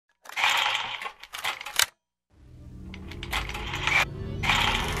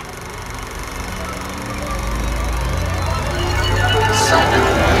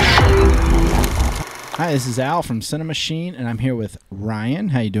Hi, this is Al from CiNEMACHiNE, and I'm here with Ryan.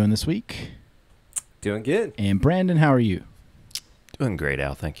 How you doing this week? Doing good. And Brandon, how are you? Doing great,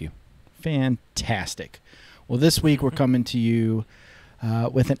 Al. Thank you. Fantastic. Well, this week we're coming to you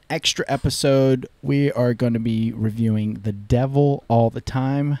with an extra episode. We are going to be reviewing The Devil All the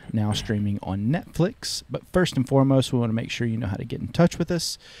Time, now streaming on Netflix. But first and foremost, we want to make sure you know how to get in touch with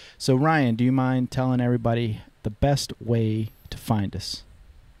us. So, Ryan, do you mind telling everybody the best way to find us?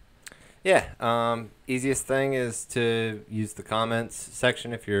 Yeah. Easiest thing is to use the comments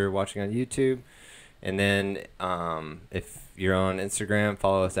section if you're watching on YouTube. And then if you're on Instagram,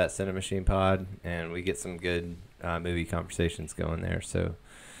 follow us at CiNEMACHiNE, and we get some good movie conversations going there. So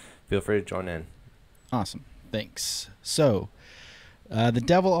feel free to join in. Awesome. Thanks. So, The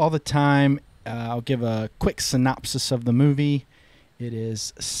Devil All the Time, I'll give a quick synopsis of the movie. It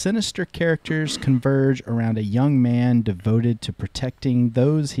is sinister characters converge around a young man devoted to protecting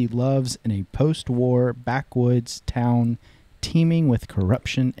those he loves in a post-war backwoods town teeming with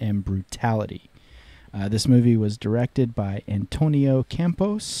corruption and brutality. This movie was directed by Antonio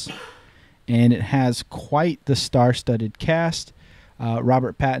Campos, and it has quite the star-studded cast.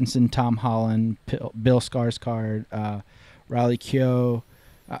 Robert Pattinson, Tom Holland, Bill Skarsgard, Riley Keough,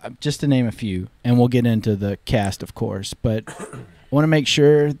 just to name a few. And we'll get into the cast, of course. But I want to make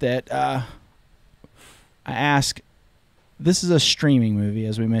sure that I ask, this is a streaming movie,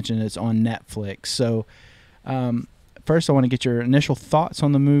 as we mentioned. It's on Netflix. So first I want to get your initial thoughts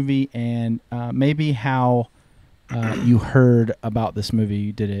on the movie and maybe how you heard about this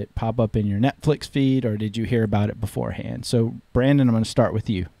movie. Did it pop up in your Netflix feed, or did you hear about it beforehand? So, Brandon, I'm going to start with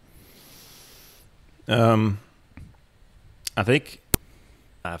you. I think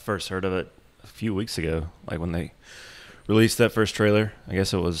I first heard of it a few weeks ago, like when they released that first trailer. I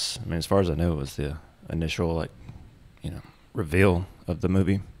guess it was, I mean, as far as I know, it was the initial, reveal of the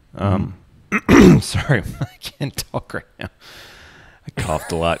movie. Sorry, I can't talk right now. I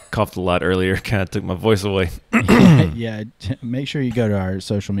coughed a lot earlier, kind of took my voice away. Yeah, make sure you go to our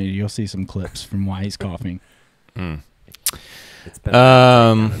social media. You'll see some clips from why he's coughing. It's been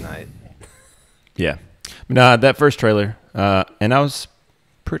a night. Yeah. No, that first trailer, and I was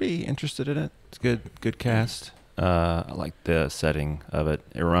pretty interested in it. It's good cast. I like the setting of it.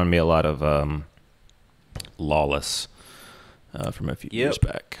 It reminded me a lot of Lawless from a few years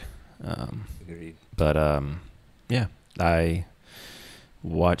back. Yeah, I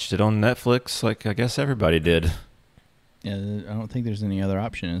watched it on Netflix like I guess everybody did. Yeah, I don't think there's any other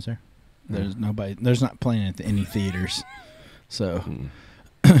option, is there? There's nobody. There's not playing at any theaters, so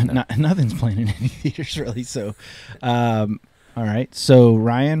nothing's playing in any theaters really. So, all right. So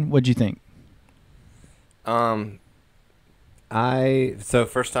Ryan, what'd you think? So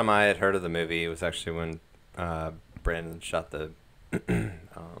first time I had heard of the movie was actually when Brandon shot the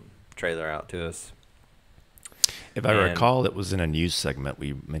trailer out to us. If I recall, it was in a news segment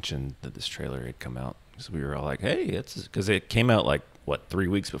we mentioned that this trailer had come out. So we were all like, "Hey, it's," because it came out 3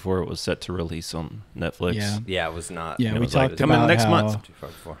 weeks before it was set to release on Netflix. Yeah, it was not. Yeah, we talked coming about next how, month. Too far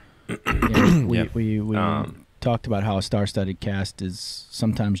before. We talked about how a star-studded cast is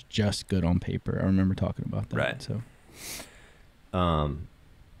sometimes just good on paper. I remember talking about that. Right. So,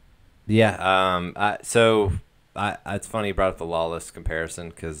 it's funny you brought up the Lawless comparison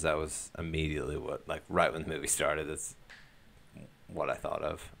because that was immediately what, right when the movie started, that's what I thought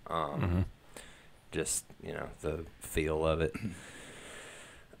of. Just, the feel of it.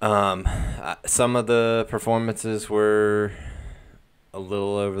 Some of the performances were a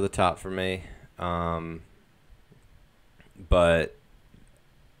little over the top for me. But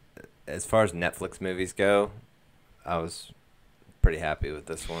as far as Netflix movies go, I was pretty happy with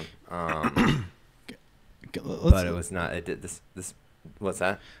this one. But it was not. It did this. What's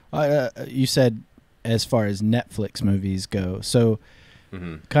that? You said as far as Netflix movies go. So,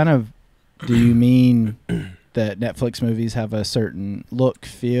 kind of, do you mean that Netflix movies have a certain look,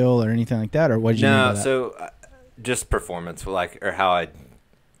 feel, or anything like that, or what did you mean by that? No. So, just performance, or how I,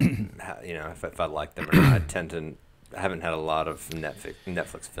 if I like them or not. I haven't had a lot of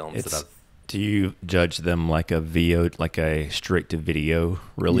Netflix films that I've. Do you judge them like a straight to video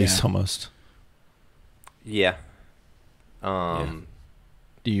release almost? Yeah. Do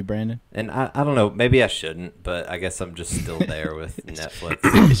you, Brandon? And I don't know. Maybe I shouldn't, but I guess I'm just still there with Netflix.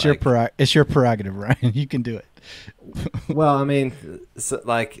 It's your prerogative, Ryan. You can do it. Well, I mean,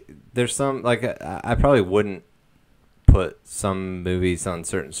 there's some I probably wouldn't put some movies on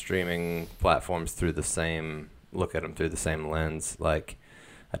certain streaming platforms through the same lens. Like,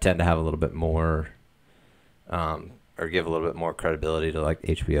 I tend to have a little bit more, or give a little bit more credibility to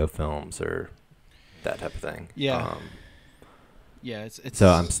HBO films or that type of thing. Yeah. Yeah, it's. So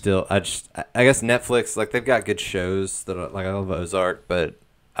I'm still. I guess Netflix, like, they've got good shows that like, I love Ozark, but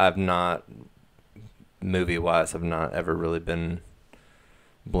I've not, movie wise, I've not ever really been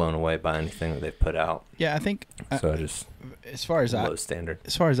blown away by anything that they've put out. Yeah, I think. So I just, as far as low standard.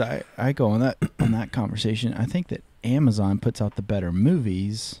 As far as I go on that conversation, I think that Amazon puts out the better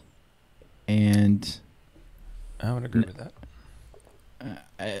movies, and I would agree with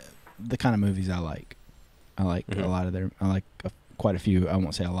that. The kind of movies I like. I like a lot of their. I like quite a few. I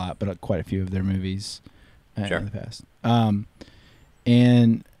won't say a lot, but quite a few of their movies in the past.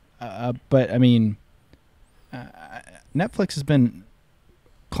 But I mean, Netflix has been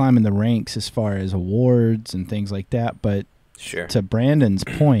climbing the ranks as far as awards and things like that. But to Brandon's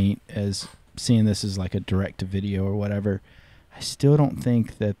point, as seeing this as like a direct-to-video or whatever, I still don't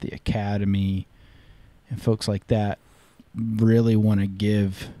think that the Academy and folks like that really want to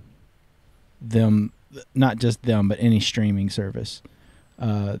give them, not just them, but any streaming service,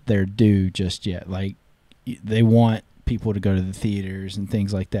 their due just yet. Like, they want people to go to the theaters and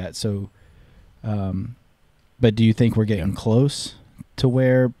things like that. So, but do you think we're getting close to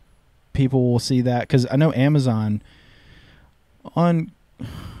where people will see that? Because I know Amazon, on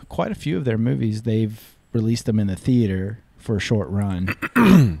quite a few of their movies, they've released them in the theater for a short run.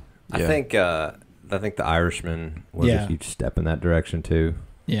 I think The Irishman was a huge step in that direction too.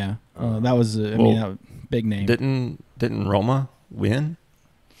 Yeah, that was that was a big name. Didn't Roma win,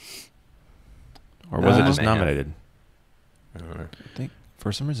 or was it just nominated? I don't know. I think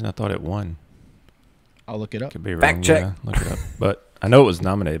for some reason I thought it won. I'll look it up. Could be wrong. Fact check. Yeah, look it up. But I know it was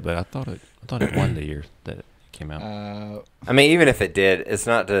nominated, but I thought it won the year that it came out. I mean, even if it did, it's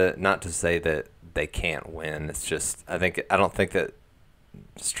not to say that they can't win. It's just I don't think that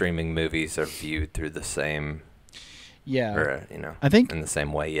streaming movies are viewed through the same. Yeah, or, I think in the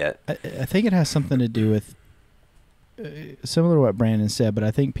same way yet. I think it has something to do with similar to what Brandon said, but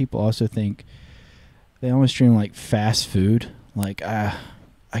I think people also think they almost stream like fast food. Like, I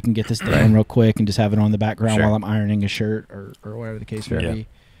can get this done real quick and just have it on the background while I'm ironing a shirt or whatever the case may be.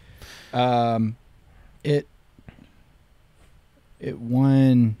 It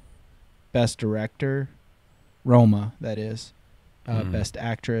won Best Director, Roma, that is. Best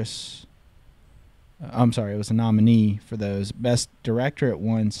Actress. I'm sorry, it was a nominee for those. Best Director it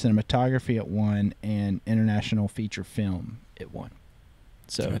won, Cinematography it won, and International Feature Film it won.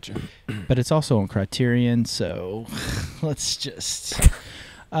 So, Gotcha. But it's also on Criterion, so let's just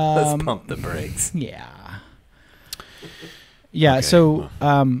let's pump the brakes. Yeah. Yeah. Okay. So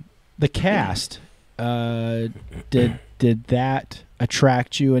the cast, did that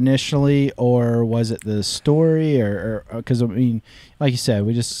attract you initially, or was it the story, or because I mean, like you said,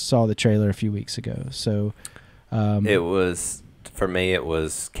 we just saw the trailer a few weeks ago, so it was, for me, it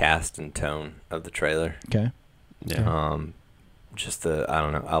was cast and tone of the trailer. Okay. Yeah. Just I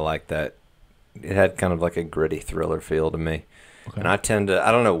don't know, I like that it had kind of like a gritty thriller feel to me. Okay. And I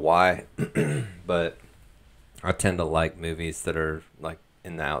don't know why, but I tend to like movies that are like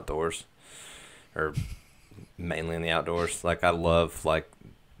in the outdoors, or mainly in the outdoors. Like, I love like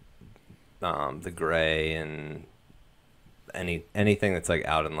The Gray and anything that's like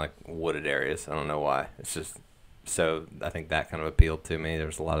out in like wooded areas. I don't know why. It's just, so I think that kind of appealed to me.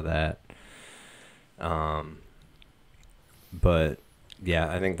 There's a lot of that. But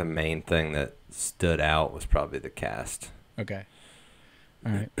yeah, I think the main thing that stood out was probably the cast. Okay.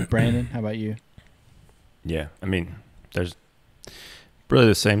 All right. Brandon, how about you? Yeah, I mean, there's really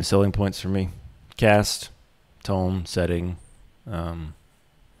the same selling points for me. Cast, tone, setting.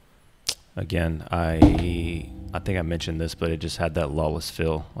 Again, I think I mentioned this, but it just had that Lawless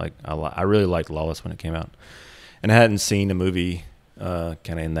feel. Like, I really liked Lawless when it came out, and I hadn't seen a movie kind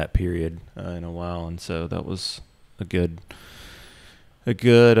of in that period in a while, and so that was a good I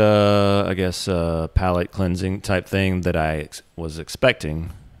guess palate cleansing type thing that I was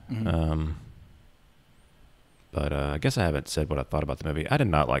expecting. Mm-hmm. But I guess I haven't said what I thought about the movie. I did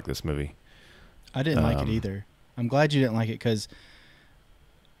not like this movie. I didn't like it either. I'm glad you didn't like it, because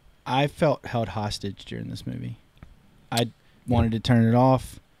I felt held hostage during this movie. I wanted to turn it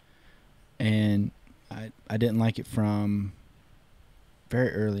off, and I didn't like it from very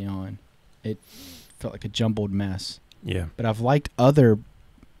early on. It felt like a jumbled mess. Yeah. But I've liked other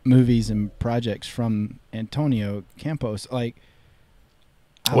movies and projects from Antonio Campos. Like,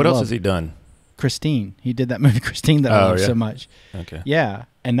 what else has he done? Christine. He did that movie Christine that I love so much. Okay. Yeah,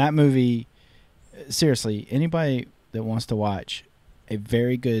 and that movie, seriously, anybody that wants to watch a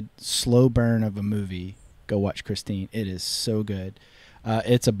very good slow burn of a movie, go watch Christine. It is so good.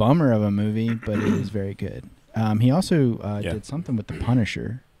 It's a bummer of a movie, but it is very good. He also did something with The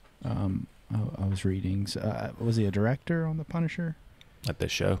Punisher. I was reading. Was he a director on The Punisher? Like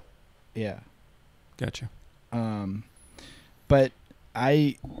this show. Yeah. Gotcha. But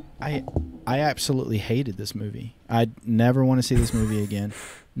I absolutely hated this movie. I never want to see this movie again.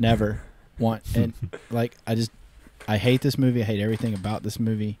 Never want. And like I hate this movie. I hate everything about this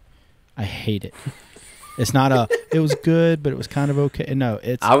movie. I hate it. It's not it was good, but it was kind of okay. No,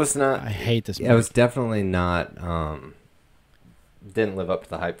 I hate this movie. It was definitely not. Didn't live up to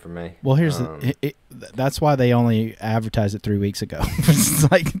the hype for me. Well, here's that's why they only advertised it 3 weeks ago.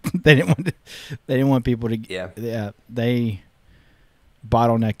 It's like they didn't want people to. Yeah. They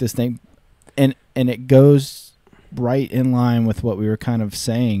bottleneck this thing, and it goes right in line with what we were kind of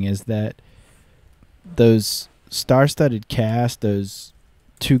saying, is that those star-studded cast, those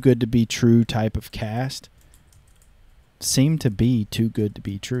too good to be true type of cast, seem to be too good to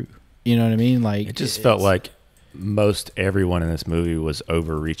be true. You know what I mean? Like it just felt like most everyone in this movie was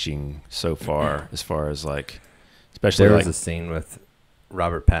overreaching so far, as far as like, especially there was a scene with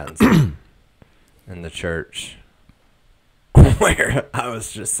Robert Pattinson in the church where I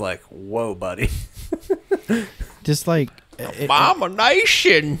was just like, "Whoa, buddy!" Just like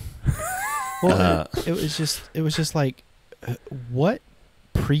abomination. Well, it was just like, what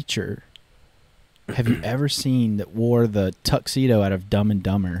preacher have you ever seen that wore the tuxedo out of Dumb and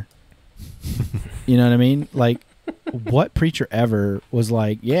Dumber? You know what I mean? Like, what preacher ever was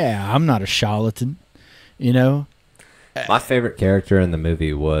like, yeah, I'm not a charlatan, you know? My favorite character in the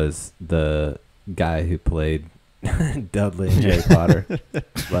movie was the guy who played Dudley and Harry Potter.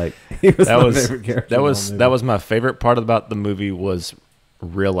 Like, he was my favorite character. That was my favorite part about the movie, was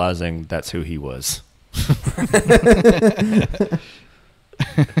realizing that's who he was.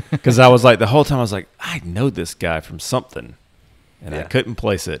 Because I was like, the whole time I was like, I know this guy from something. And I couldn't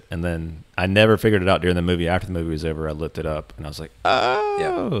place it. And then I never figured it out during the movie. After the movie was over, I looked it up. And I was like,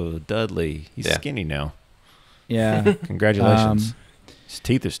 oh, Dudley. He's skinny now. Yeah. Congratulations. His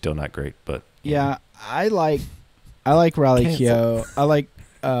teeth are still not great, but... Yeah, I like Riley Keough.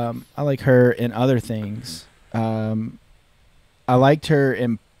 I like her in other things. I liked her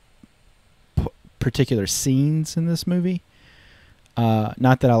in particular scenes in this movie.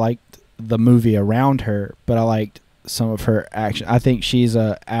 Not that I liked the movie around her, but I liked some of her action. I think she's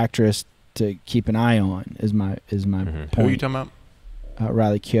a actress to keep an eye on. Is my point. Who are you talking about?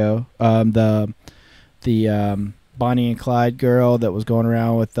 Riley Keough, the Bonnie and Clyde girl that was going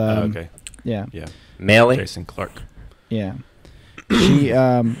around with. Okay. Yeah. Melly? Jason Clarke. Yeah. She.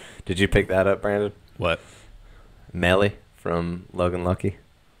 Did you pick that up, Brandon? What? Melly from Logan Lucky.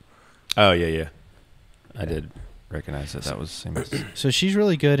 Oh yeah. I did recognize that. That was seamless. So she's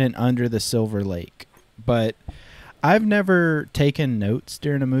really good in Under the Silver Lake, but I've never taken notes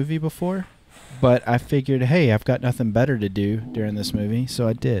during a movie before. But I figured, hey, I've got nothing better to do during this movie, so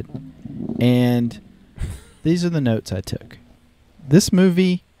I did. And these are the notes I took. This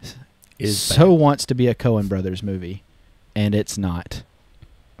movie wants to be a Coen Brothers movie, and it's not.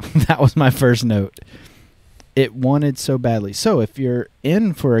 That was my first note. It wanted so badly. So if you're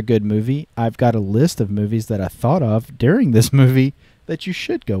in for a good movie, I've got a list of movies that I thought of during this movie that you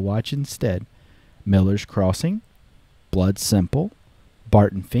should go watch instead. Miller's Crossing, Blood Simple,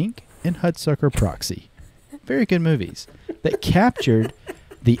 Barton Fink, and Hudsucker Proxy. Very good movies that captured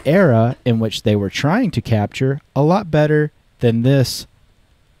the era in which they were trying to capture a lot better than this,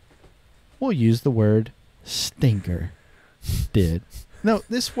 we'll use the word, stinker did. No,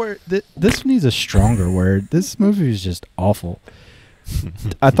 this word, this needs a stronger word. This movie is just awful.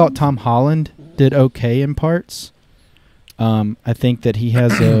 I thought Tom Holland did okay in parts. I think that he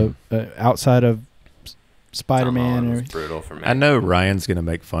has a outside of Spider-Man. Was brutal for me. I know Ryan's going to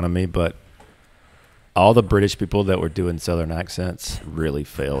make fun of me, but all the British people that were doing Southern accents really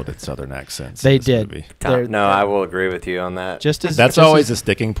failed at Southern accents. They in this did. movie. I will agree with you on that. That's always a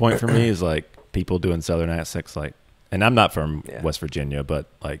sticking point for me, is like people doing Southern accents. Like, and I'm not from West Virginia, but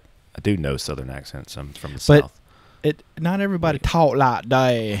like I do know Southern accents. I'm from the South. Not everybody talk like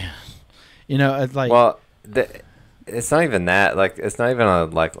that. You know, it's like. Well, it's not even that. Like, it's not even a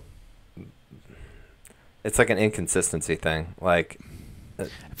like. It's like an inconsistency thing. Like, I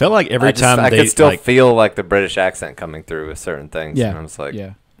felt like every time I could still feel like the British accent coming through with certain things. Yeah, and I was like,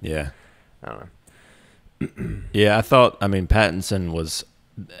 yeah. I don't know. Yeah, I thought. I mean, Pattinson was.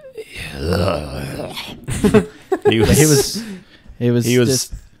 he was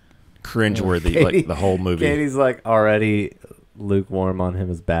just cringeworthy, like the whole movie. Katie's like already lukewarm on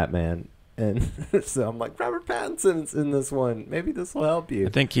him as Batman, and so I'm like, Robert Pattinson's in this one. Maybe this will help you. I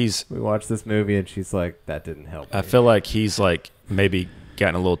think We watched this movie, and she's like, that didn't help. I feel like he's like maybe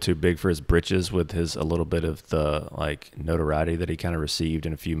gotten a little too big for his britches with a little bit of the like notoriety that he kind of received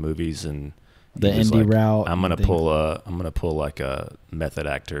in a few movies, and the indie route. I'm gonna pull like a method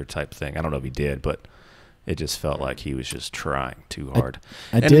actor type thing. I don't know if he did, but it just felt like he was just trying too hard.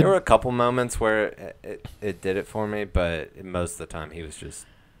 And there were a couple moments where it did it for me, but most of the time he was just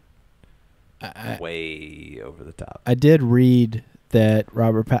way over the top. I did read that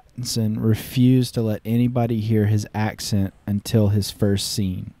Robert Pattinson refused to let anybody hear his accent until his first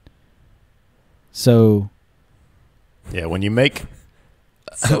scene. So, yeah, when you make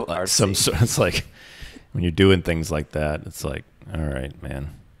so like it's like when you're doing things like that, it's like, all right,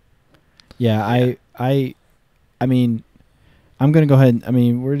 man. Yeah, I mean, I'm gonna go ahead.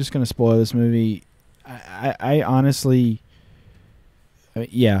 We're just gonna spoil this movie. I honestly,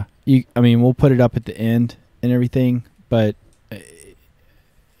 yeah. We'll put it up at the end and everything, but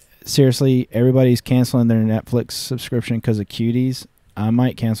seriously, everybody's canceling their Netflix subscription because of Cuties. I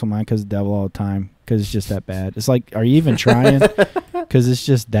might cancel mine because of Devil All the Time because it's just that bad. It's like, are you even trying? Because it's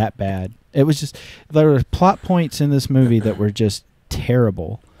just that bad. It was just, there were plot points in this movie that were just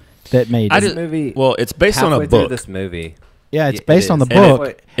terrible. That made movie. Well, it's based on a book. This movie. Yeah, it's based on the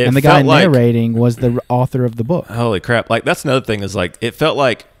book, and the guy narrating was the author of the book. Holy crap! Like, that's another thing is like, it felt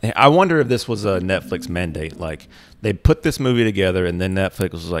like, I wonder if this was a Netflix mandate. Like, they put this movie together, and then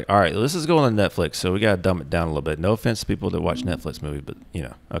Netflix was like, all right, this is going on Netflix, so we got to dumb it down a little bit. No offense to people that watch Netflix movies, but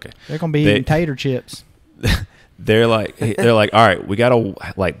okay. They're gonna be eating tater chips. They're like, all right, we got to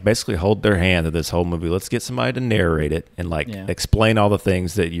like basically hold their hand to this whole movie. Let's get somebody to narrate it and like explain all the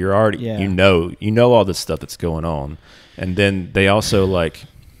things that you're already, you know all this stuff that's going on. And then they also like,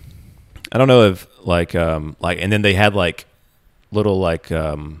 I don't know if and then they had like little like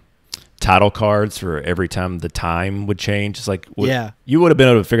title cards for every time the time would change. It's like, you would have been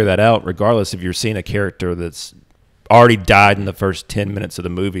able to figure that out regardless if you're seeing a character that's already died in the first 10 minutes of the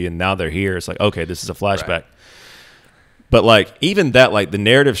movie and now they're here. It's like, okay, this is a flashback. Right. But like even that, like the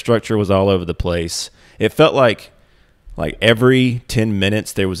narrative structure was all over the place. It felt like every 10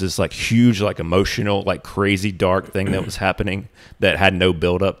 minutes there was this like huge, like emotional, like crazy dark thing that was happening that had no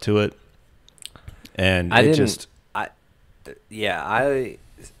build up to it. And I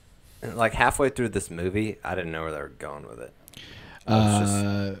like halfway through this movie, I didn't know where they were going with it.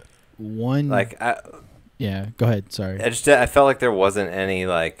 Go ahead. Sorry. I felt like there wasn't any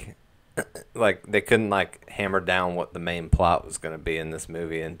like they couldn't like hammer down what the main plot was going to be in this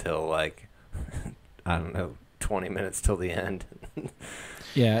movie until like I don't know, 20 minutes till the end.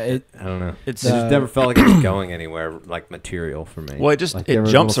 I don't know. It just never felt like it was going anywhere, like material for me. Well, it just it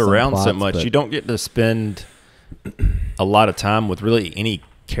jumps around so much. You don't get to spend a lot of time with really any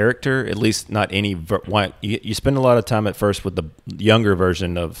character, at least not any. You spend a lot of time at first with the younger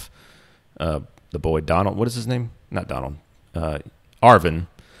version of the boy Donald. What is his name? Not Donald. Arvin.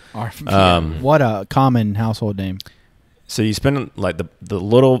 What a common household name. So you spend like the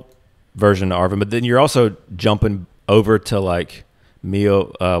little version of Arvin, but then you're also jumping over to like Mia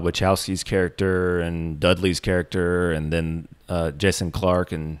Wachowski's character and Dudley's character, and then Jason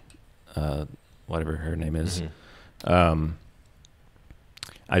Clarke and whatever her name is. Mm-hmm.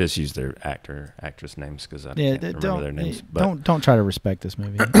 I just use their actress names because I can't remember their names. But don't try to respect this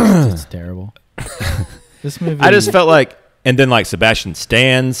movie. It's terrible. This movie. I just felt like, and then like Sebastian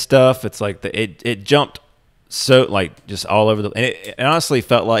Stan's stuff. It's like it jumped so like just all over the. And it honestly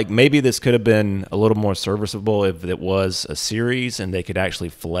felt like maybe this could have been a little more serviceable if it was a series and they could actually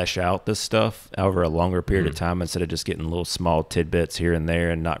flesh out this stuff over a longer period of time instead of just getting little small tidbits here and there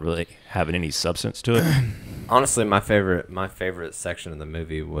and not really having any substance to it. Honestly, my favorite section of the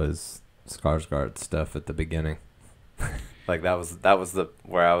movie was Skarsgard stuff at the beginning. Like that was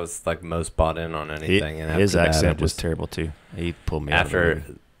where I was like most bought in on anything. And his accent was terrible too. He pulled me out of the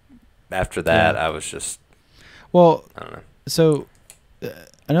movie. After that, I was just. Well, I don't know. So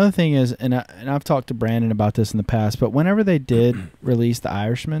another thing is, and I've talked to Brandon about this in the past, but whenever they did release The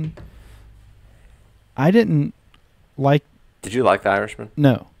Irishman, I didn't like. Did you like The Irishman?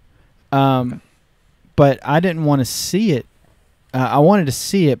 No. But I didn't want to see it. I wanted to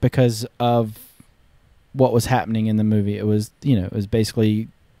see it because of what was happening in the movie. It was, it was basically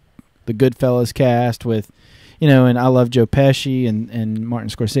the Goodfellas cast with, and I love Joe Pesci and Martin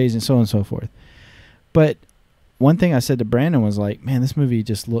Scorsese and so on and so forth. But one thing I said to Brandon was like, man, this movie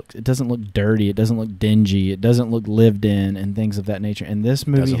it doesn't look dirty. It doesn't look dingy. It doesn't look lived in and things of that nature. And this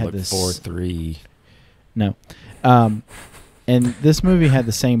movie had this 4-3. No. And this movie had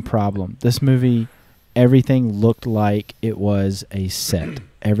the same problem. This movie, everything looked like it was a set.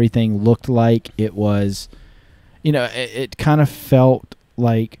 Everything looked like it was, it kind of felt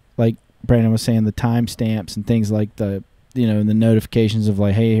like Brandon was saying, the timestamps and things like the you know, the notifications of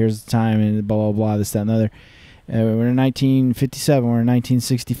like, hey, here's the time and blah blah blah, this that and the other. We're in 1957, we're in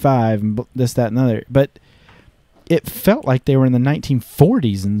 1965, and this that and the other. But it felt like they were in the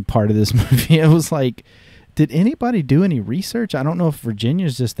 1940s in part of this movie. It was like, did anybody do any research? I don't know if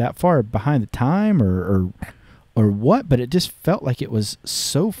Virginia's just that far behind the time or what, but it just felt like it was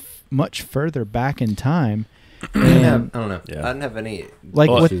so much further back in time. I don't know. Yeah. I didn't have any Like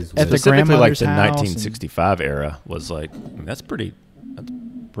issues at the with specifically like grandmother's the house 1965 era was like, I mean, that's pretty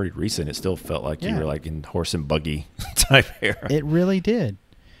recent. It still felt like you were like in horse and buggy type era. It really did.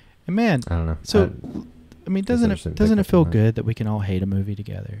 And man, I don't know. so I mean, doesn't it feel that. good that we can all hate a movie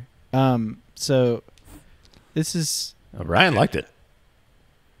together? So this is Ryan liked it.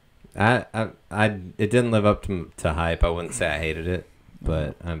 It didn't live up to hype. I wouldn't say I hated it,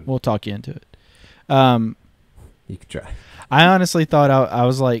 but we'll talk you into it. You could try. I honestly thought I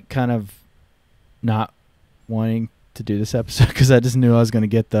was like kind of not wanting to do this episode because I just knew I was going to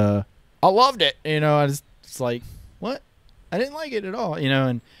get I loved it. You know, I was like, what? I didn't like it at all. You know,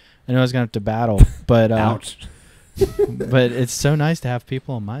 and I knew I was going to have to battle. But Ouch. but it's so nice to have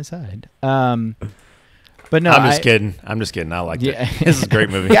people on my side. But no, I'm just kidding. I liked it. This is a great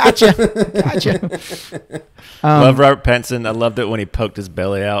movie. Gotcha. Love Robert Pattinson. I loved it when he poked his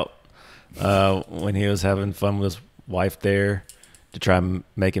belly out when he was having fun with his wife there to try and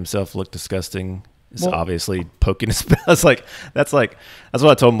make himself look disgusting. It's obviously poking his belly. That's what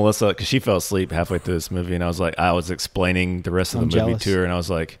I told Melissa because she fell asleep halfway through this movie, and I was explaining the rest of the movie jealous. to her, and I was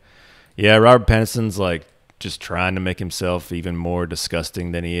like, yeah, Robert Pattinson's like just trying to make himself even more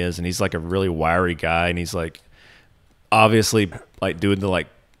disgusting than he is, and he's like a really wiry guy, and he's like obviously like doing the like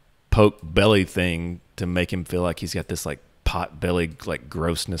poke belly thing to make him feel like he's got this like pot belly like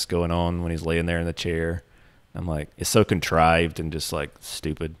grossness going on when he's laying there in the chair. I'm like, it's so contrived and just like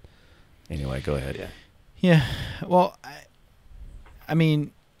stupid. Anyway, go ahead. Yeah. Well, I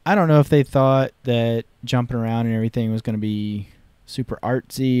mean, I don't know if they thought that jumping around and everything was going to be super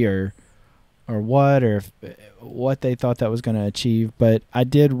artsy or what they thought that was going to achieve, but I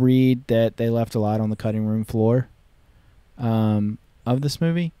did read that they left a lot on the cutting room floor of this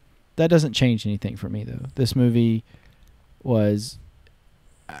movie. That doesn't change anything for me, though. This movie was,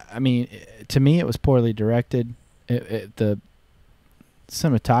 I mean, to me, it was poorly directed. The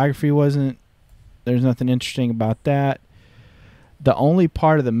cinematography wasn't, there's nothing interesting about that. The only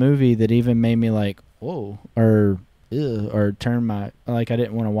part of the movie that even made me like, whoa, or turn my, like I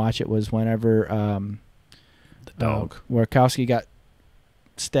didn't want to watch it was whenever The dog. Wachowski got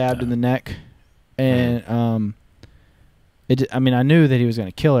stabbed in the neck. And I mean, I knew that he was going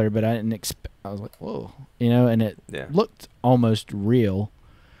to kill her, but I didn't expect, I was like, whoa, you know, and it looked almost real.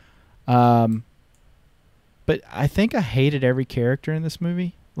 But I think I hated every character in this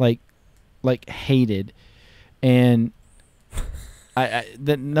movie, like hated, and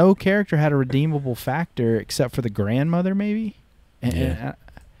that no character had a redeemable factor except for the grandmother, maybe.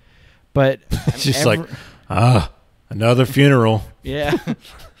 But it's just like another funeral. Yeah,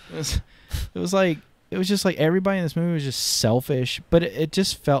 it was just like everybody in this movie was just selfish, but it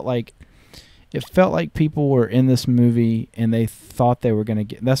just felt like. It felt like people were in this movie and they thought they were going to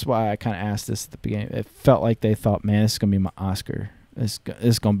get... That's why I kind of asked this at the beginning. It felt like they thought, man, this is going to be my Oscar. This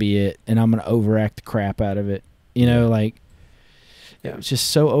is going to be it. And I'm going to overact the crap out of it. You know, like... It was just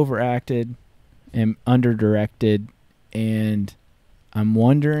so overacted and underdirected. And I'm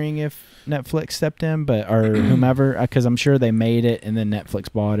wondering if Netflix stepped in, or whomever, because I'm sure they made it and then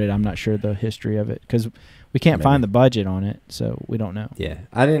Netflix bought it. I'm not sure the history of it because we can't find the budget on it, so we don't know. Yeah,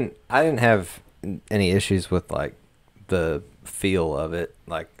 I didn't have any issues with like the feel of it.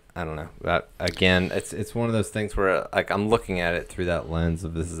 Like I don't know. Again, it's one of those things where like I'm looking at it through that lens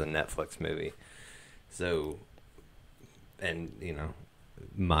of this is a Netflix movie. So, and you know,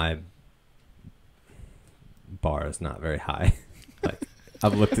 my bar is not very high. Like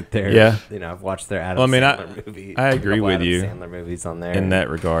I've looked at their, you know, I've watched their Adam Sandler movie. I agree with you Sandler movies on there in that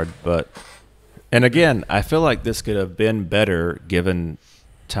regard, but. And again, I feel like this could have been better given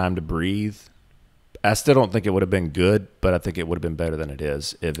time to breathe. I still don't think it would have been good, but I think it would have been better than it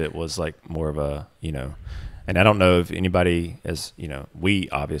is if it was like more of a, you know, and I don't know if anybody is, you know, we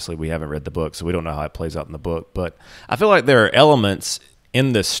haven't read the book, so we don't know how it plays out in the book, but I feel like there are elements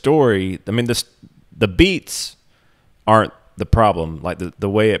in this story. I mean, the beats aren't the problem. Like the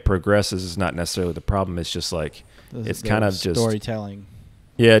way it progresses is not necessarily the problem. It's just like, it's kind of just storytelling.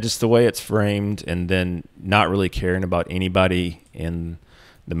 Yeah, just the way it's framed and then not really caring about anybody in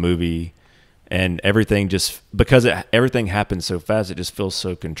the movie and everything just because everything happens so fast, it just feels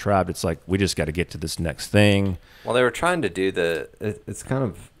so contrived. It's like we just got to get to this next thing. Well, they were trying to do it's kind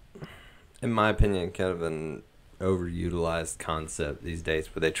of, in my opinion, kind of overutilized concept these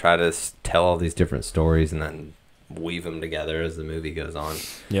days, where they try to tell all these different stories and then weave them together as the movie goes on.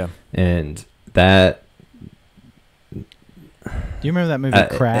 Yeah. And that. Do you remember that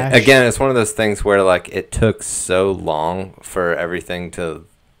movie Crash? Again, it's one of those things where like it took so long for everything to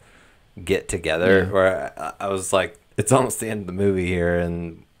get together. Yeah. Where I was like, it's almost the end of the movie here,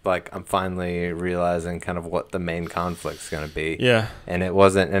 and like I'm finally realizing kind of what the main conflict's going to be. Yeah. And it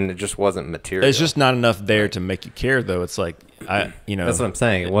just wasn't material. There's just not enough there to make you care, though. It's like, that's what I'm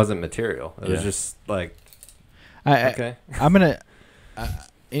saying. It wasn't material. It was just like, okay. I'm gonna.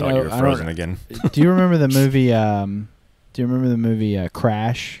 You were frozen again. Do you remember the movie?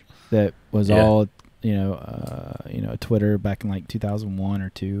 Crash? That was all Twitter back in like 2001 or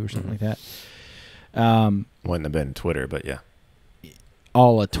 2 or something like that. Wouldn't have been Twitter, but yeah.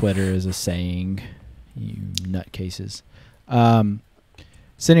 All of Twitter is a saying, you nutcases.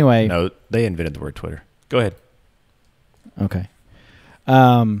 So anyway. No, they invented the word Twitter. Go ahead. Okay.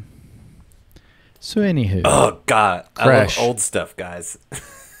 So anywho. Oh God, Crash. I love old stuff, guys.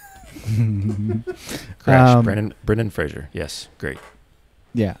 Crash. Brendan Fraser. Yes, great.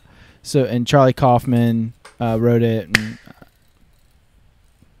 Yeah. So and Charlie Kaufman wrote it. And,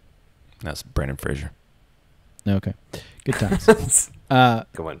 that's Brendan Fraser. Okay. Good times.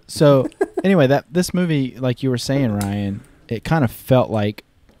 Go on. So anyway, this movie, like you were saying, Ryan, it kind of felt like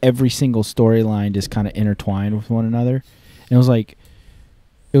every single storyline just kind of intertwined with one another. And it was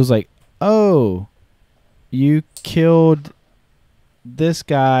like, oh, you killed this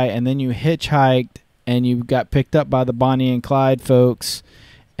guy, and then you hitchhiked, and you got picked up by the Bonnie and Clyde folks,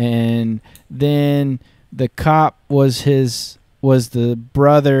 and then the cop was the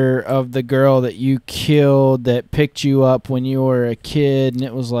brother of the girl that you killed that picked you up when you were a kid, and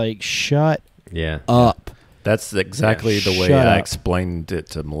it was like, shut up. That's exactly the way I explained it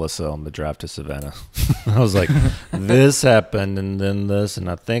to Melissa on the drive to Savannah. I was like, this happened and then this, and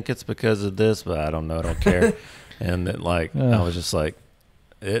I think it's because of this, but I don't know. I don't care. And then, like, I was just like,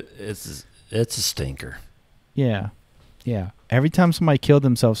 it's a stinker. Yeah. Yeah. Every time somebody killed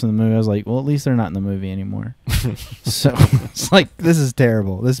themselves in the movie, I was like, well, at least they're not in the movie anymore. So it's like, this is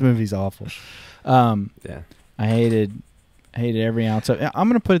terrible. This movie's awful. Yeah. I hated every ounce of it. I'm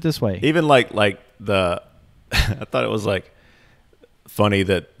going to put it this way. Even like the, I thought it was like funny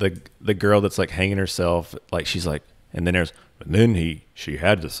that the girl that's like hanging herself, like she's like, and then she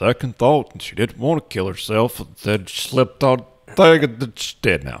had the second thought and she didn't want to kill herself. Then she slipped on thing and she's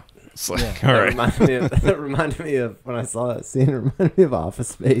dead now. It's like, all right. That reminded me of when I saw that scene. It reminded me of Office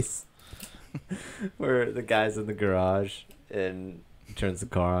Space, where the guy's in the garage and he turns the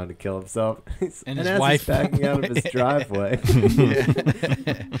car on to kill himself. And his as wife he's backing out of his driveway.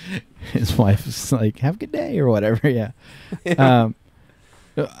 His wife is like, "Have a good day" or whatever. Yeah.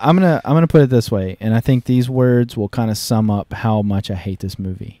 I'm gonna put it this way, and I think these words will kind of sum up how much I hate this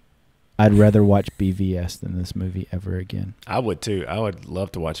movie. I'd rather watch BVS than this movie ever again. I would too. I would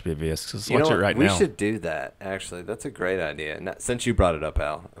love to watch BVS. Let's You know watch it what? right we now. We should do that, actually. That's a great idea. Since you brought it up,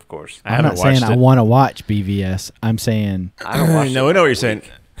 Al, of course. I'm not saying I want to watch BVS. I'm saying... I don't watch No, I know what you're saying.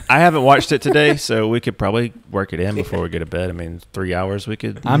 I haven't watched it today, so we could probably work it in before we go to bed. I mean, 3 hours we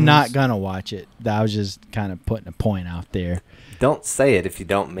could... I'm not going to watch it. I was just kind of putting a point out there. Don't say it if you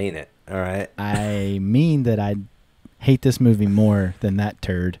don't mean it, all right? I mean that I hate this movie more than that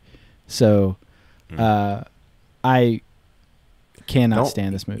turd. So... I cannot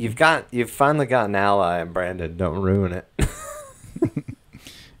stand this movie. You've finally got an ally, and Brandon, don't ruin it.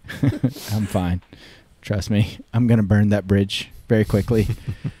 I'm fine. Trust me. I'm gonna burn that bridge very quickly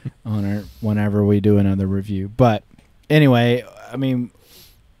whenever we do another review. But anyway, I mean,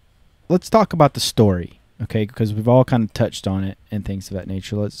 let's talk about the story, okay? Because we've all kind of touched on it and things of that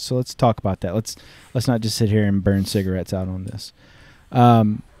nature. Let's talk about that. Let's not just sit here and burn cigarettes out on this.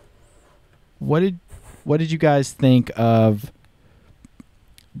 What did you guys think of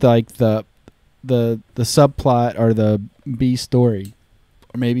the subplot or the B story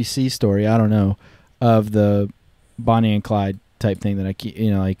or maybe C story, I don't know, of the Bonnie and Clyde type thing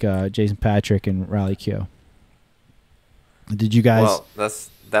that Jason Patric and Riley Keough? Did you guys? Well,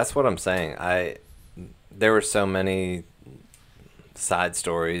 that's what I'm saying. There were so many side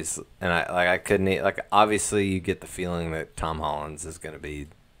stories, and I couldn't obviously you get the feeling that Tom Holland's is going to be,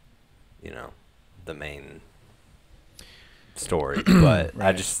 the main story, but right.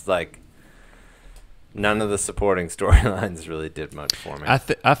 I just none of the supporting storylines really did much for me.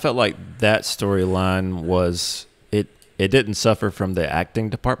 I felt like that storyline was it didn't suffer from the acting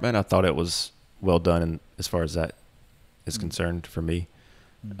department. I thought it was well done as far as that is concerned for me.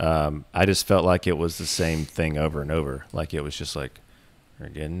 I just felt like it was the same thing over and over. Like it was just like,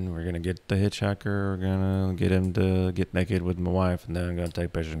 we're gonna get the hitchhiker. We're gonna get him to get naked with my wife, and then I'm gonna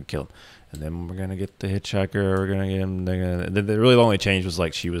take pictures and kill him. And then we're gonna get the hitchhiker. We're gonna get him. The only change was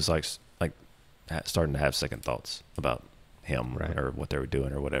like she was like starting to have second thoughts about him or what they were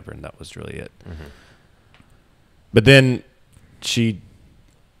doing or whatever, and that was really it. Mm-hmm. But then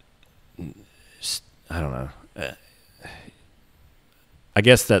I don't know. I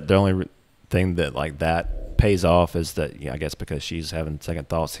guess that the only thing that like that pays off is that I guess because she's having second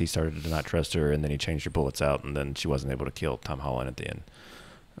thoughts, he started to not trust her, and then he changed her bullets out, and then she wasn't able to kill Tom Holland at the end.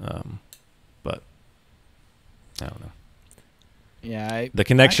 But I don't know. Yeah, the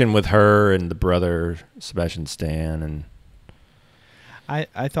connection with her and the brother Sebastian Stan, and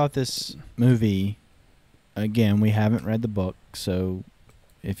I thought this movie. Again, we haven't read the book, so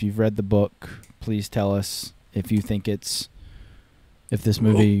if you've read the book, please tell us if you think if this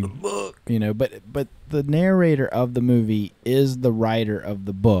movie, you know, but the narrator of the movie is the writer of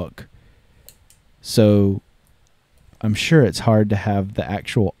the book, so I'm sure it's hard to have the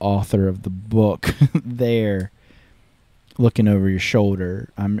actual author of the book there looking over your shoulder.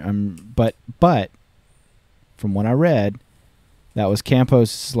 But from what I read, that was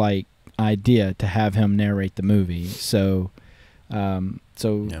Campos' like idea to have him narrate the movie. So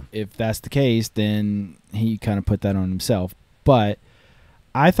if that's the case, then he kind of put that on himself. But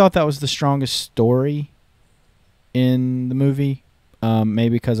I thought that was the strongest story in the movie,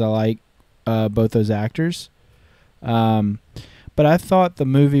 maybe because I like both those actors. But I thought the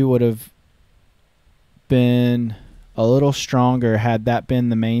movie would have been a little stronger had that been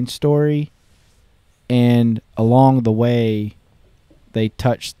the main story, and along the way they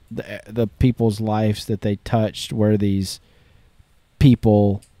touched the people's lives that they touched were these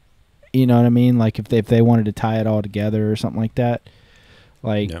people, you know what I mean? Like if they wanted to tie it all together or something like that,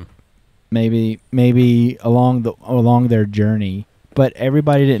 like maybe along their journey. But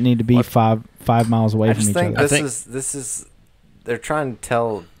everybody didn't need to be 5 miles away from each other. I think this is they're trying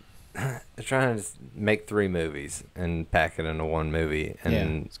to make 3 movies and pack it into one movie,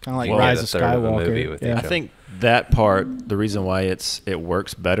 and it's kind of like Rise of Skywalker. I think that part, the reason why it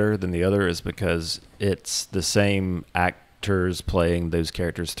works better than the other is because it's the same actors playing those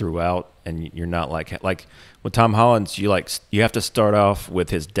characters throughout, and you're not like with Tom Holland's, you have to start off with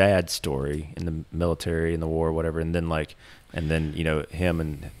his dad's story in the military, in the war, whatever, and then you know him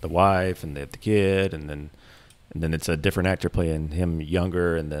and the wife, and they have the kid, and then it's a different actor playing him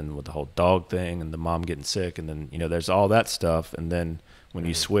younger, and then with the whole dog thing and the mom getting sick, and then there's all that stuff, and then when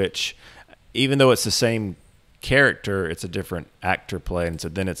you switch, even though it's the same character, it's a different actor play, and so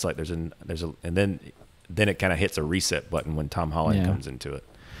then it's like and then it kind of hits a reset button when Tom Holland comes into it.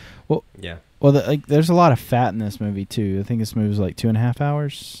 Well, there's a lot of fat in this movie too. I think this movie was like 2.5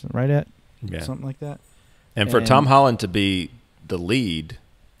 hours, right something like that. And for Tom Holland to be the lead,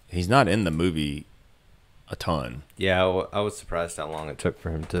 he's not in the movie a ton. Yeah, I was surprised how long it took for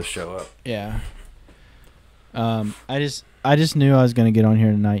him to show up. Yeah. I just knew I was going to get on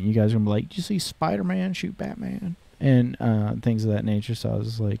here tonight, and you guys were going to be like, "Did you see Spider-Man shoot Batman?" and things of that nature. So I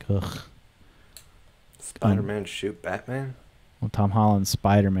was like, "Ugh." Spider-Man shoot Batman? Well, Tom Holland's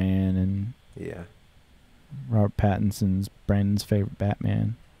Spider-Man, and Robert Pattinson's Brandon's favorite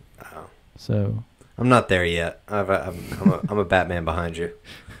Batman. Oh. So I'm not there yet. I'm a Batman behind you.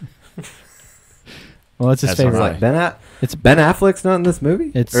 Well, it's his favorite. Like Ben Affleck's not in this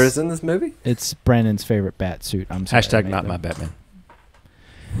movie, or is in this movie? It's Brandon's favorite bat suit. I'm sorry. Hashtag not my Batman.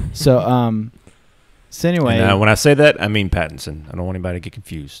 So anyway, and, when I say that, I mean Pattinson. I don't want anybody to get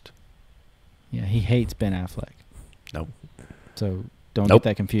confused. Yeah, he hates Ben Affleck. Nope. So don't get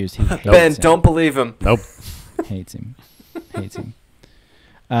that confused. He hates Ben, him. don't believe him. Nope. Hates him. Hates him.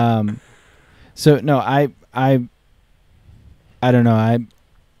 So no, I don't know.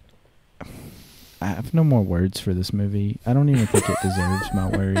 I have no more words for this movie. I don't even think it deserves my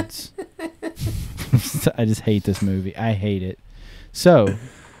words. I just hate this movie. I hate it. So,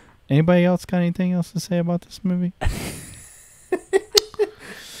 anybody else got anything else to say about this movie?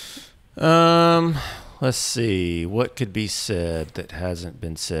 Let's see. What could be said that hasn't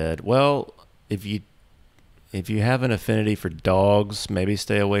been said? Well, if you have an affinity for dogs, maybe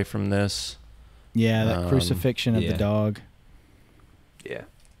stay away from this. Yeah, that crucifixion of the dog. Yeah.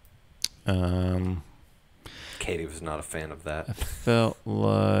 Katie was not a fan of that. I felt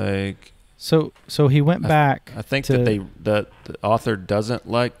like so he went back. I think that the author doesn't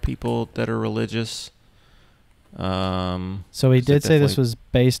like people that are religious. So he did say this was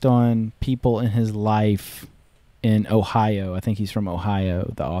based on people in his life in Ohio. I think he's from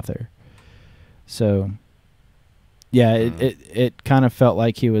Ohio, the author. So yeah, it kind of felt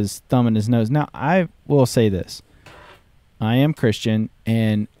like he was thumbing his nose. Now, I will say this. I am Christian,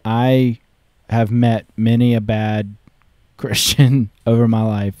 and I have met many a bad Christian over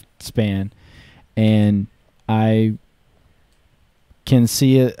my lifespan, and I can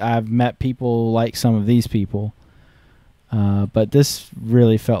see it. I've met people like some of these people, but this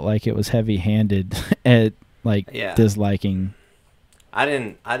really felt like it was heavy-handed at disliking. I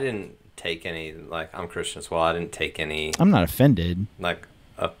didn't take any, like, I'm Christian as well. I didn't take any. I'm not offended. Like,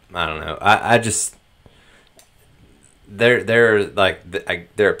 I don't know. I just there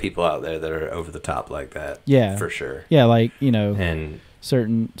are people out there that are over the top like that. Yeah, for sure. Yeah, like, and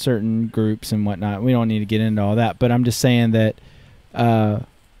certain groups and whatnot. We don't need to get into all that, but I'm just saying that it's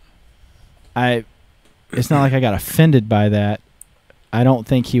not like I got offended by that. I don't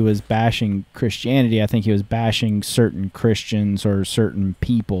think he was bashing Christianity. I think he was bashing certain Christians or certain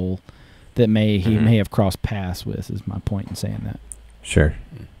people that he may have crossed paths with, is my point in saying that. Sure.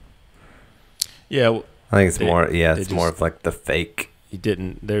 Yeah. I think it's more of like the fake. He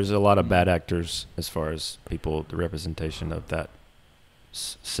didn't. There's a lot of bad actors as far as people, the representation of that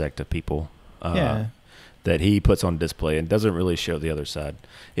sect of people. That he puts on display and doesn't really show the other side.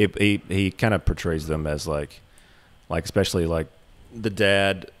 He kind of portrays them as like especially like the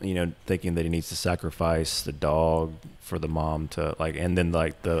dad, thinking that he needs to sacrifice the dog for the mom to and then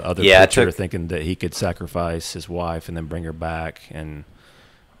like the other picture thinking that he could sacrifice his wife and then bring her back, and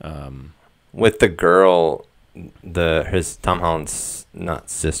with the girl, his Tom Holland's not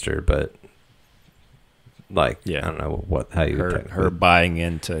sister, but I don't know how you would her buying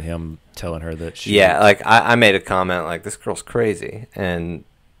into him telling her that she I made a comment like, this girl's crazy, and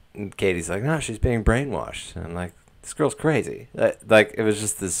Katie's like, no, she's being brainwashed, and I'm like, this girl's crazy. Like, it was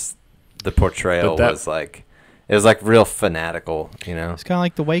just the portrayal was like, it was like real fanatical, It's kind of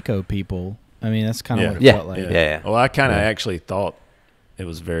like the Waco people. I mean, that's kind of what it felt like. Yeah. Well, I kind of actually thought it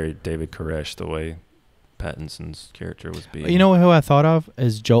was very David Koresh the way Pattinson's character was being. You know who I thought of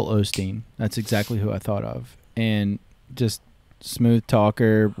as Joel Osteen. That's exactly who I thought of, and just smooth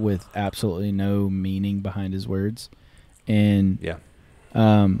talker with absolutely no meaning behind his words, and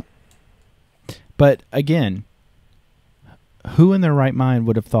but again, who in their right mind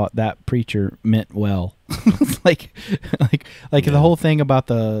would have thought that preacher meant well? like the whole thing about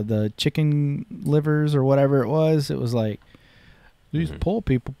the chicken livers or whatever it was like, these poor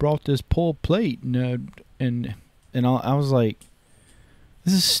people brought this poor plate, and I was like,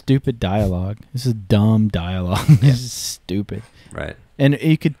 this is stupid dialogue. This is dumb dialogue. This is stupid. Right. And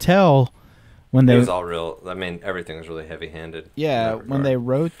you could tell when it was all real. I mean, everything was really heavy-handed. Yeah, when they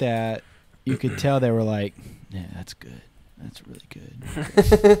wrote that, you could tell they were like, yeah, that's good. That's really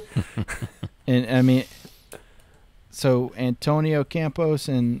good. And I mean, so Antonio Campos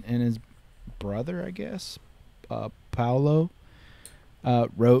and his brother, I guess, Paolo,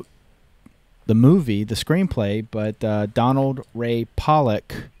 wrote the movie, the screenplay, but Donald Ray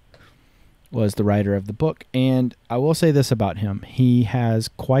Pollock was the writer of the book. And I will say this about him. He has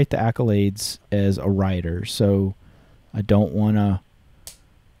quite the accolades as a writer, so I don't want to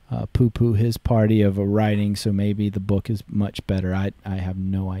poo-poo his party of a writing, so maybe the book is much better. I have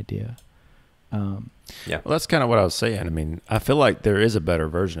no idea. Well, that's kind of what I was saying. I mean, I feel like there is a better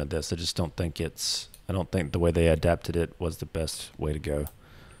version of this. I just don't think I don't think the way they adapted it was the best way to go.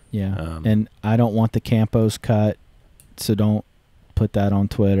 Yeah, and I don't want the Campos cut, so don't put that on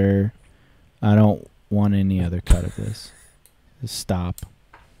Twitter. I don't want any other cut of this. Just stop.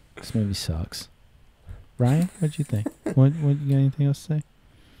 This movie sucks. Ryan, what'd you think? What you got anything else to say?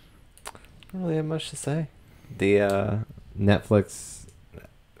 I don't really have much to say. The Netflix,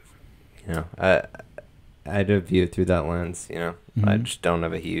 I had to view it through that lens. I just don't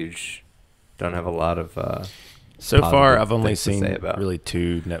have a lot of. So far, I've only seen really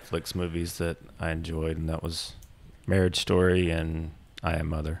 2 Netflix movies that I enjoyed, and that was Marriage Story and I Am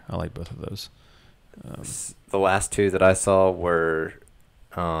Mother. I like both of those. The last 2 that I saw were,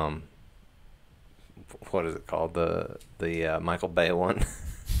 what is it called? The Michael Bay one,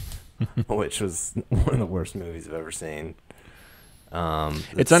 which was one of the worst movies I've ever seen.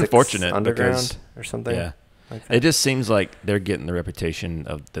 It's unfortunate Underground because, or something. Yeah. It just seems like they're getting the reputation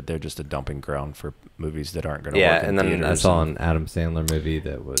of that they're just a dumping ground for movies that aren't going to work in and then theaters. I saw an Adam Sandler movie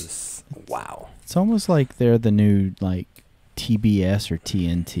that was, wow. It's almost like they're the new, like, TBS or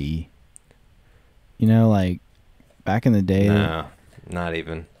TNT. Like, back in the day. No, not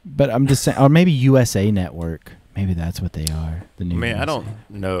even. But I'm just saying, or maybe USA Network. Maybe that's what they are. The new. I don't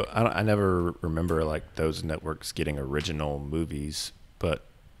know. I never remember, like, those networks getting original movies, but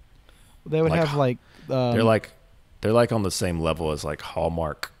they would have like they're like on the same level as like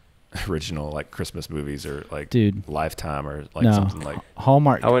Hallmark original like Christmas movies or like Lifetime or like something like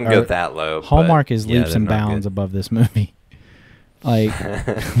Hallmark. I wouldn't go that low. Hallmark is leaps and bounds above this movie. like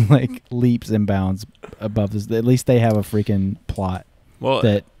like leaps and bounds above this. At least they have a freaking plot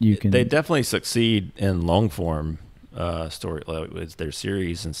that you can. They definitely succeed in long form story, like with their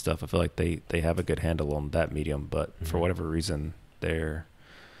series and stuff. I feel like they have a good handle on that medium, but for whatever reason, their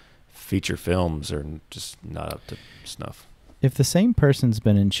feature films are just not up to snuff. If the same person's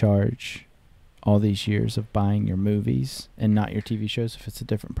been in charge all these years of buying your movies and not your TV shows, if it's a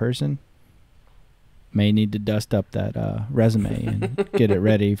different person, may need to dust up that resume and get it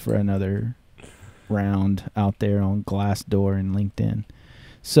ready for another round out there on Glassdoor and LinkedIn.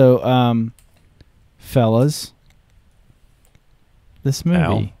 So, fellas, this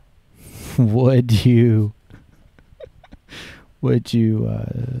movie, would you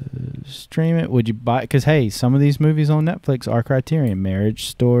stream it? Would you buy? Because hey, some of these movies on Netflix are Criterion: Marriage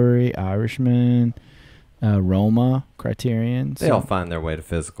Story, Irishman, Roma, Criterion. They all find their way to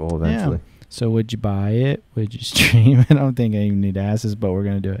physical eventually. Yeah. So would you buy it? Would you stream it? I don't think I even need to ask this, but we're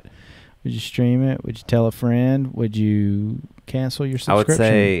gonna do it. Would you stream it? Would you tell a friend? Would you cancel your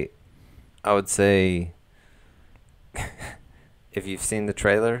subscription? I would say, if you've seen the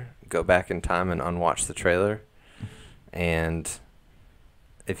trailer, go back in time and unwatch the trailer. And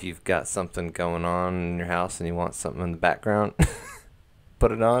if you've got something going on in your house and you want something in the background,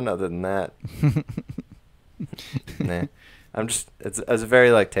 put it on. Other than that, nah. It's a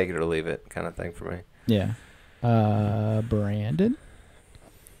very like take it or leave it kind of thing for me. Yeah. Brandon?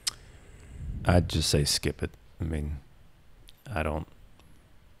 I'd just say skip it. I mean, I don't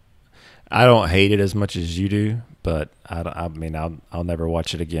hate it as much as you do, but I'll never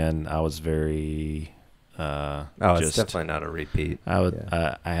watch it again. I was very it's definitely not a repeat.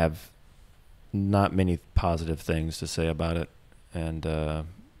 I have not many positive things to say about it, and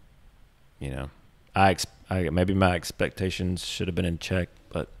maybe my expectations should have been in check,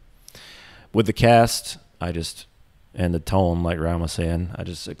 but with the cast, and the tone, like Ryan was saying, I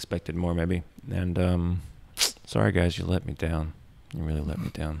just expected more maybe. And sorry guys, you let me down. You really let me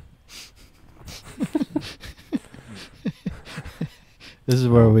down. This is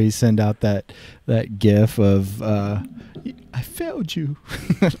where we send out that gif of I failed you.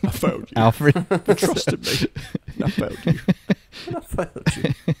 I failed you. Alfred. You trusted me. I failed you. I failed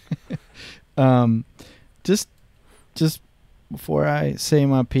you. Just before I say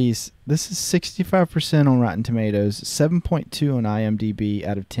my piece, this is 65% on Rotten Tomatoes, 7.2 on IMDb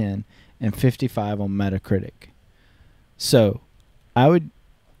out of 10, and 55 on Metacritic. So, I'm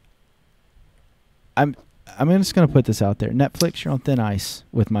just gonna put this out there. Netflix, you're on thin ice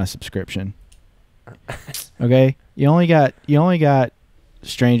with my subscription. Okay, you only got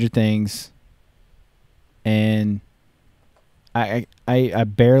Stranger Things, and I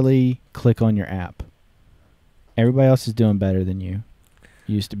barely click on your app. Everybody else is doing better than you.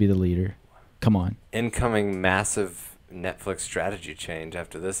 You used to be the leader. Come on. Incoming massive Netflix strategy change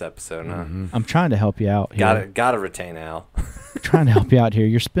after this episode, huh? Mm-hmm. I'm trying to help you out here. Gotta retain Al. Trying to help you out here.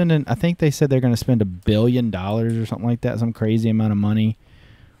 You're spending, I think they said they're going to spend $1 billion or something like that, some crazy amount of money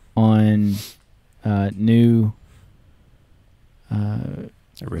on new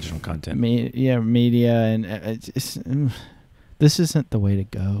original content. Media, and this isn't the way to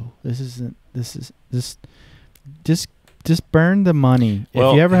go. Just burn the money.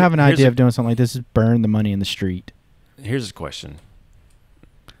 Well, if you ever have an idea of doing something like this, just burn the money in the street. Here's a question.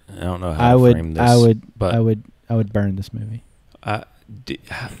 I don't know how to frame this. I would burn this movie.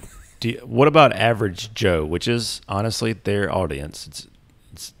 What about average Joe, which is honestly their audience?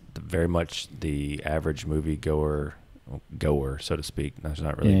 It's very much the average movie goer, so to speak. There's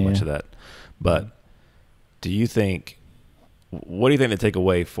not really much of that. But what do you think they take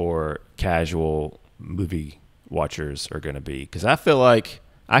away for casual movie watchers are going to be? Because I feel like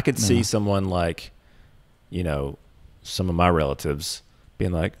I could see someone like, some of my relatives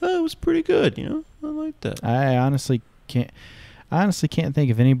being like, "Oh, it was pretty good," I like that. I honestly can't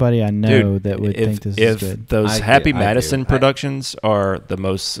think of anybody I know that would think this is good. If those Happy Madison productions are the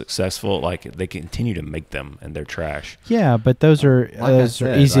most successful, like they continue to make them and they're trash. Yeah, but those are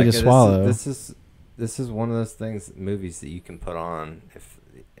easy to swallow. This is one of those movies that you can put on if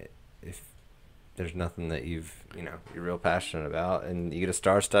there's nothing that you're real passionate about, and you get a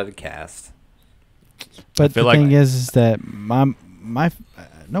star-studded cast. But the thing is that my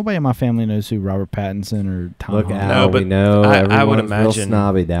nobody in my family knows who Robert Pattinson or Tom Holland. No, but we know I would imagine real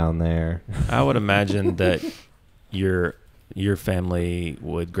snobby down there. I would imagine that your family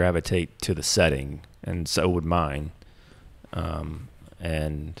would gravitate to the setting, and so would mine.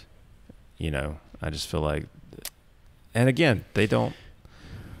 And I just feel like, and again, they don't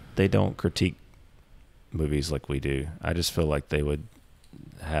critique movies like we do. I just feel like they would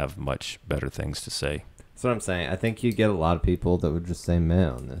have much better things to say. That's what I'm saying. I think you get a lot of people that would just say meh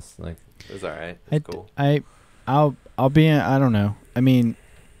on this. Like, it was all right. It's cool. I'll be in, I don't know. I mean,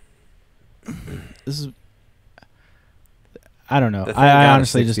 this is, I don't know. I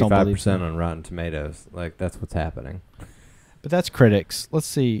honestly just don't believe 65% on Rotten Tomatoes. Like, that's what's happening. But that's critics. Let's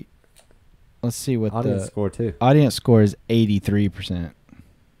see what Audience the score too. audience score is. 83%.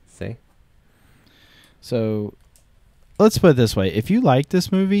 See? So let's put it this way. If you like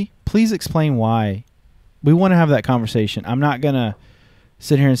this movie, please explain why. We want to have that conversation. I'm not going to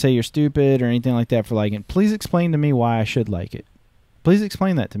sit here and say you're stupid or anything like that for liking it. Please explain to me why I should like it. Please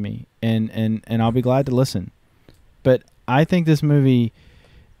explain that to me, and I'll be glad to listen. But I think this movie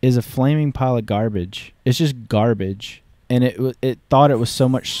is a flaming pile of garbage. It's just garbage, and it thought it was so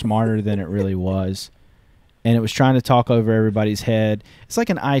much smarter than it really was. And it was trying to talk over everybody's head. It's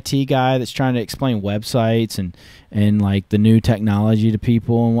like an IT guy that's trying to explain websites and like the new technology to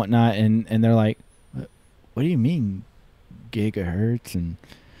people and whatnot. And they're like, what do you mean gigahertz and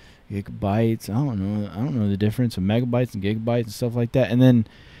gigabytes? I don't know the difference of megabytes and gigabytes and stuff like that. And then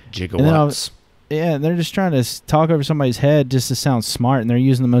Gigawatts. they're just trying to talk over somebody's head just to sound smart. And they're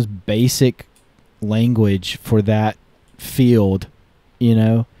using the most basic language for that field, you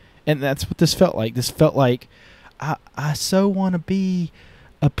know? And that's what this felt like. This felt like I so want to be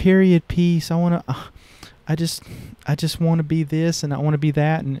a period piece. I just want to be this and I want to be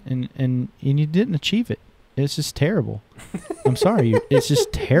that, and you didn't achieve it. It's just terrible. I'm sorry. It's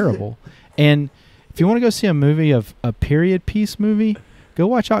just terrible. And if you want to go see a movie of a period piece movie, go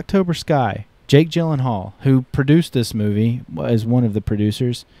watch October Sky. Jake Gyllenhaal, who produced this movie, as one of the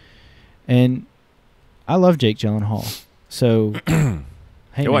producers, and I love Jake Gyllenhaal. So.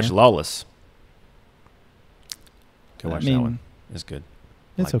 Hey, go watch Lawless. Go watch that mean, one. It's good.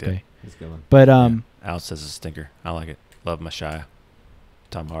 It's Liked okay. it. It's a good one. But Al says it's a stinker. I like it. Love Messiah.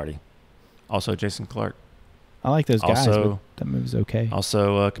 Tom Hardy. Also Jason Clarke. I like those guys. Also, but that movie's okay.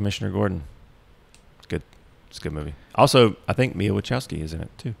 Also Commissioner Gordon. It's good. It's a good movie. Also, I think Mia Wachowski is in it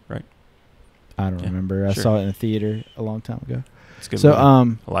too, right? I don't remember. I saw it in the theater a long time ago. It's a good so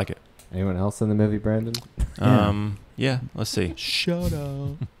movie. I like it. Anyone else in the movie, Brandon? Yeah. Let's see. Shut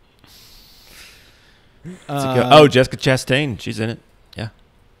up. Jessica Chastain. She's in it. Yeah.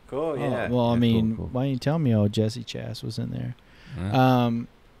 Cool. Yeah. Well, yeah, I mean, cool. why didn't you tell me? Oh, Jessie Chas was in there. Yeah.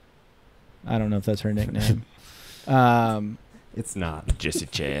 I don't know if that's her nickname. It's not Jessie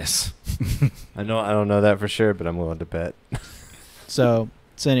Chas. I don't know that for sure, but I'm willing to bet. So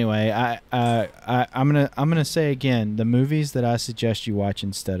anyway, I'm gonna say again the movies that I suggest you watch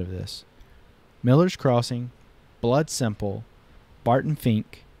instead of this: Miller's Crossing, Blood Simple, Barton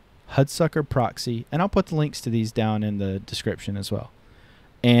Fink, Hudsucker Proxy, and I'll put the links to these down in the description as well.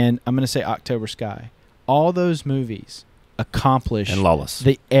 And I'm gonna say October Sky. All those movies accomplish And Lawless.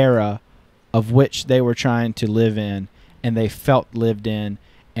 the era of which they were trying to live in, and they felt lived in,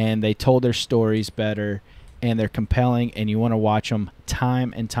 and they told their stories better, and they're compelling, and you want to watch them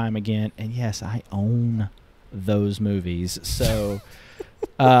time and time again. And yes, I own those movies. So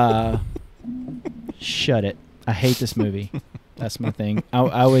shut it. I hate this movie. That's my thing.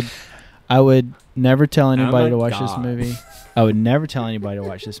 I would never tell anybody to watch this movie. I would never tell anybody to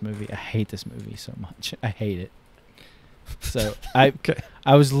watch this movie. I hate this movie so much. I hate it. So I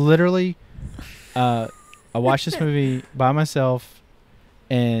was literally I watched this movie by myself,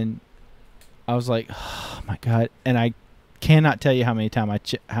 and I was like, oh my God. And I cannot tell you how many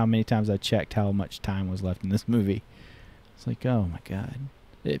times I checked how much time was left in this movie. It's like, oh my God.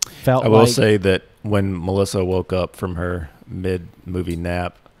 It felt I will like say that when Melissa woke up from her mid-movie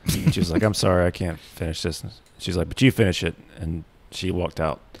nap, she was like, I'm sorry, I can't finish this. She's like, but you finish it. And she walked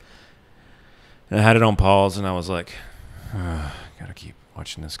out. And I had it on pause, and I was like, I got to keep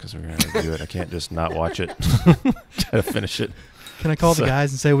watching this because we're going to do it. I can't just not watch it. Gotta finish it. Can I call the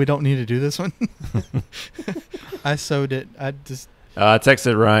guys and say we don't need to do this one? I sewed it. I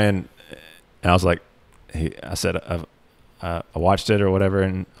texted Ryan, and I was like, I said, I watched it or whatever,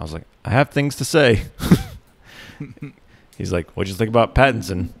 and I was like, I have things to say. He's like, what'd you think about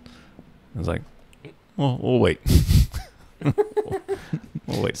Pattinson? I was like, well, we'll wait.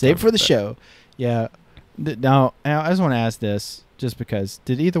 we'll wait. Save for the show. Yeah. Now, I just want to ask this, just because.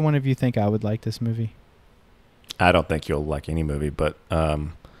 Did either one of you think I would like this movie? I don't think you'll like any movie, but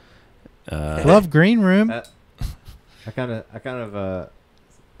Love Green Room. I kind of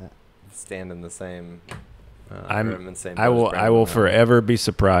stand in the same room and same. I will forever be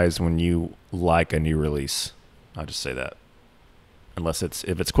surprised when you like a new release. I'll just say that. Unless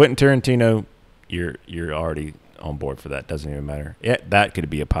if it's Quentin Tarantino, you're already on board for that. Doesn't even matter. Yeah, that could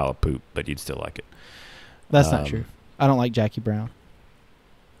be a pile of poop, but you'd still like it. That's not true. I don't like Jackie Brown.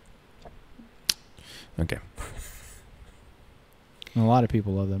 Okay. And a lot of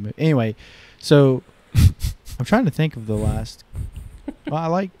people love that movie. Anyway, so I'm trying to think of the last.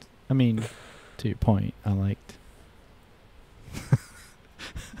 Well, I mean, to your point, I liked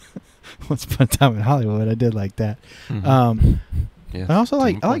Once Upon a Time in Hollywood. I did like that. Yeah. I also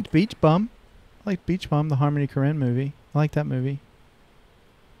I liked Beach Bum. I liked Beach Bum, the Harmony Korine movie. I like that movie.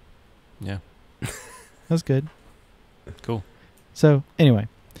 Yeah. That was good. Cool. So anyway,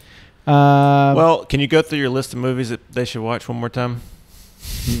 well, can you go through your list of movies that they should watch one more time?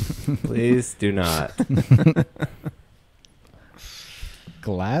 Please do not.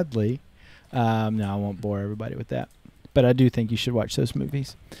 gladly. No, I won't bore everybody with that, but I do think you should watch those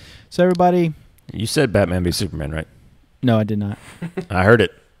movies. So everybody, You said Batman v Superman, right? no, I did not. I heard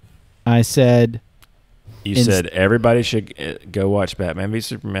it. I said You said everybody should go watch Batman v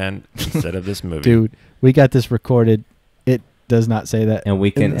Superman instead of this movie. dude, we got this recorded. It does not say that, And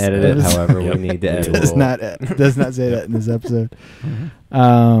we can edit it however we need to edit it does it. does not say that in this episode.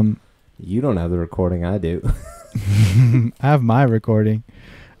 You don't have the recording, I do. I have my recording.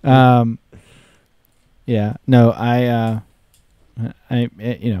 Yeah, no, I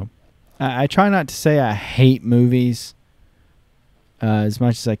try not to say I hate movies as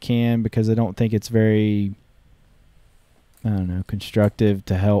much as I can, because I don't think it's very, I don't know, constructive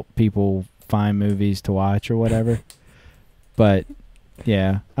to help people find movies to watch or whatever. But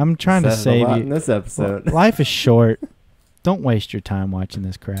yeah, I'm trying to Said a save lot you. in this episode. Life is short. Don't waste your time watching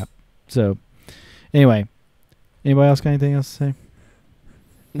this crap. So, anyway, anybody else got anything else to say?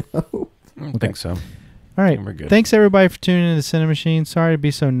 No. I don't think so. All right. We're good. Thanks everybody for tuning in to CiNEMAChiNE. Sorry to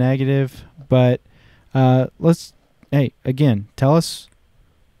be so negative, but again, tell us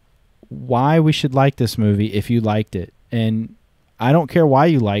why we should like this movie if you liked it. And I don't care why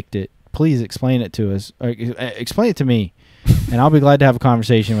you liked it. Please explain it to us. Or explain it to me, and I'll be glad to have a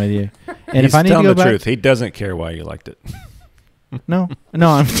conversation with you. And He's if I need telling to go the back, truth. He doesn't care why you liked it. No,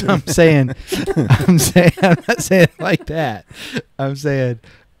 I'm saying, I'm not saying it like that. I'm saying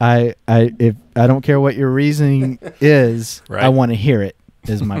if I don't care what your reasoning is, Right. I want to hear it.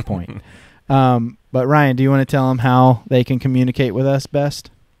 Is my point. But Ryan, do you want to tell them how they can communicate with us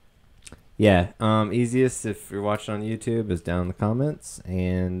best? Yeah, easiest if you're watching on YouTube is down in the comments,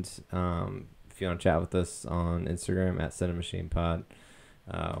 and if you want to chat with us on Instagram at CiNEMAChiNEPod,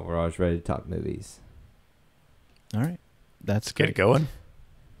 we're always ready to talk movies. All right, that's Let's get it great. going.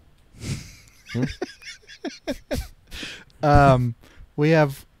 We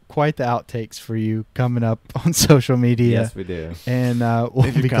have quite the outtakes for you coming up on social media. Yes, we do. And we'll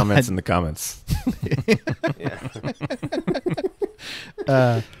Leave your be comments glad- in the comments.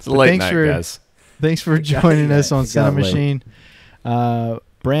 Yeah. It's a late thanks night, for- guys. Thanks for It got- joining yeah, us on it got late. CiNEMAChiNE.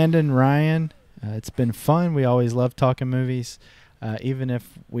 Brandon, Ryan, it's been fun. We always love talking movies, even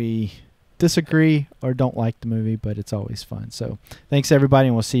if we disagree or don't like the movie, but it's always fun. So thanks, everybody,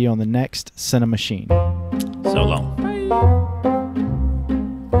 and we'll see you on the next CiNEMAChiNE. So long.